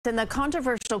In the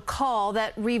controversial call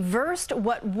that reversed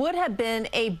what would have been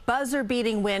a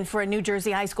buzzer-beating win for a New Jersey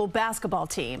high school basketball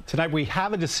team. Tonight we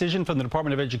have a decision from the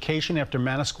Department of Education after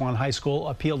Manasquan High School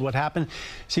appealed what happened.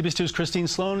 CBS 2's Christine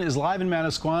Sloan is live in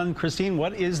Manasquan. Christine,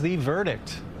 what is the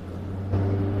verdict?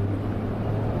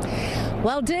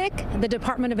 Well, Dick, the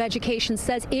Department of Education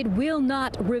says it will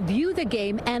not review the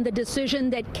game, and the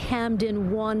decision that Camden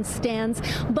won stands.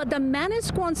 But the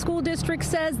Manasquan School District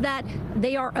says that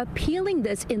they are appealing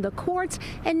this in the courts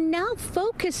and now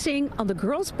focusing on the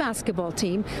girls' basketball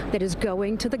team that is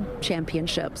going to the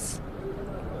championships.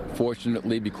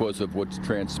 Fortunately, because of what's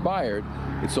transpired,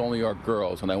 it's only our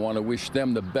girls, and I want to wish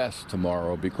them the best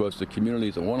tomorrow because the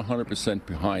communities are 100%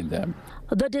 behind them.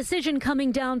 The decision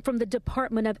coming down from the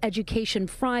Department of Education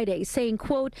Friday saying,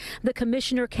 quote, the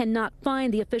commissioner cannot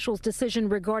find the official's decision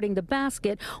regarding the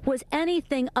basket was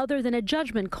anything other than a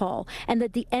judgment call, and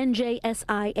that the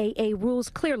NJSIAA rules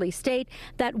clearly state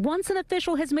that once an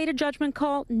official has made a judgment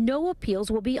call, no appeals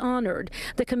will be honored.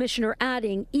 The commissioner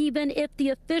adding, even if the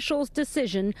official's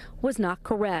decision was not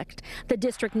correct. The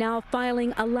district now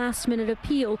filing a last-minute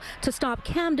appeal to stop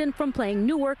Camden from playing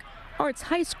Newark Arts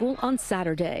High School on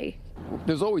Saturday.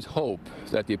 There's always hope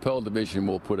that the appellate division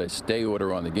will put a stay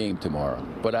order on the game tomorrow,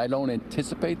 but I don't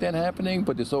anticipate that happening,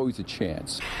 but there's always a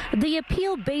chance. The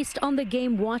appeal based on the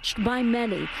game watched by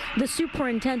many. The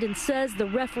superintendent says the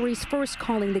referees first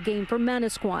calling the game for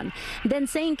Manasquan, then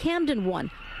saying Camden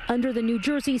won. Under the New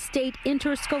Jersey State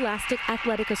Interscholastic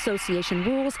Athletic Association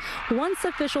rules, once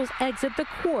officials exit the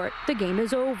court, the game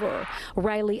is over.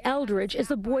 Riley Eldridge is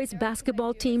the boys'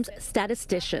 basketball team's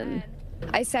statistician.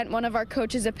 I sent one of our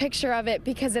coaches a picture of it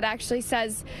because it actually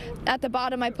says at the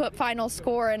bottom I put final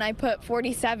score and I put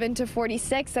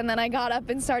 47-46, and then I got up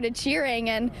and started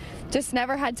cheering and just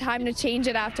never had time to change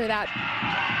it after that.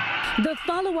 The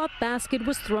follow-up basket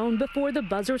was thrown before the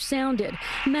buzzer sounded.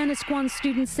 Manasquan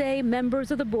students say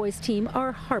members of the boys' team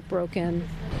are heartbroken.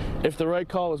 If the right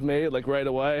call was made, right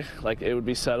away, it would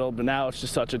be settled. But now it's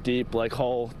just such a deep,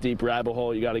 deep rabbit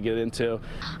hole you got to get into.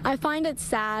 I find it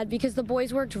sad because the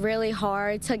boys worked really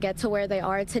hard to get to where they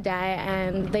are today,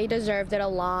 and they deserved it a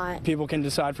lot. People can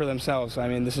decide for themselves. I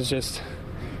mean, this is just,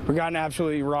 we're gotten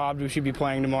absolutely robbed. We should be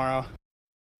playing tomorrow.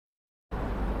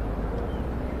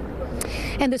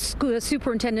 And the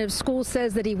superintendent of schools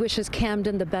says that he wishes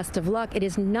Camden the best of luck. It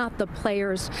is not the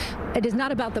players. It is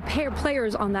not about the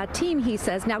players on that team, he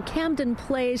says. Now, Camden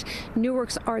plays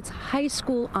Newark Arts High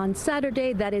School on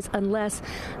Saturday. That is unless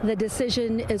the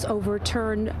decision is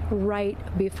overturned right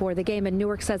before the game. And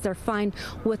Newark says they're fine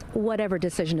with whatever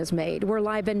decision is made. We're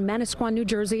live in Manasquan, New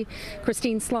Jersey.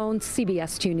 Christine Sloan,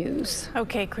 CBS 2 News.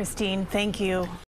 Okay, Christine, thank you.